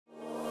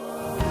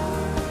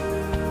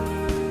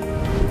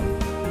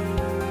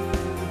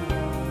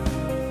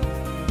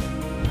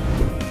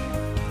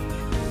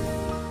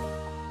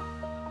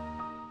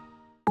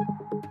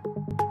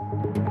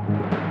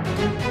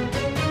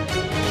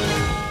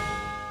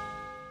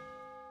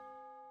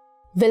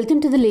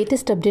Welcome to the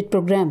latest update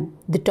program.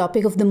 The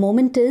topic of the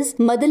moment is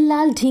Madan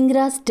Lal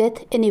Dhingra's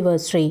death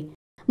anniversary.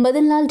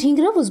 Madan Lal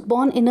Dhingra was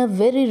born in a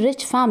very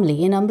rich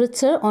family in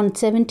Amritsar on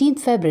 17th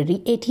February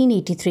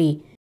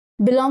 1883.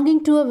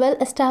 Belonging to a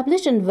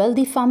well-established and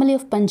wealthy family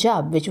of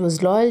Punjab, which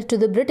was loyal to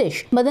the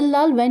British, Madan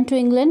Lal went to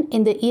England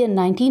in the year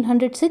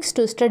 1906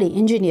 to study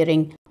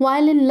engineering.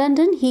 While in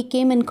London, he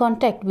came in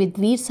contact with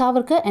Veer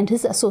Savarkar and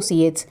his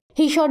associates.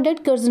 He shot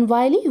dead Curzon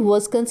Wyllie, who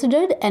was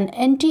considered an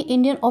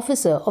anti-Indian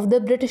officer of the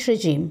British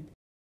regime.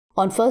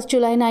 On 1st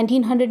July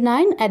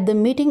 1909, at the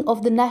meeting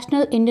of the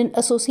National Indian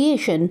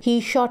Association, he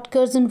shot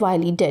Curzon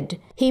Wyllie dead.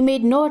 He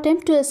made no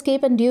attempt to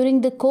escape, and during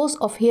the course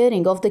of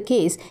hearing of the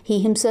case, he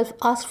himself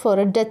asked for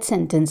a death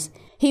sentence.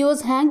 He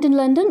was hanged in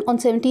London on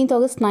 17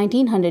 August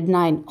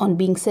 1909. On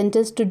being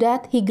sentenced to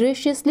death, he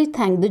graciously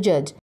thanked the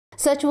judge.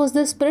 Such was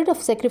the spirit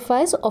of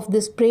sacrifice of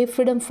this brave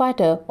freedom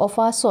fighter of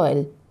our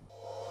soil.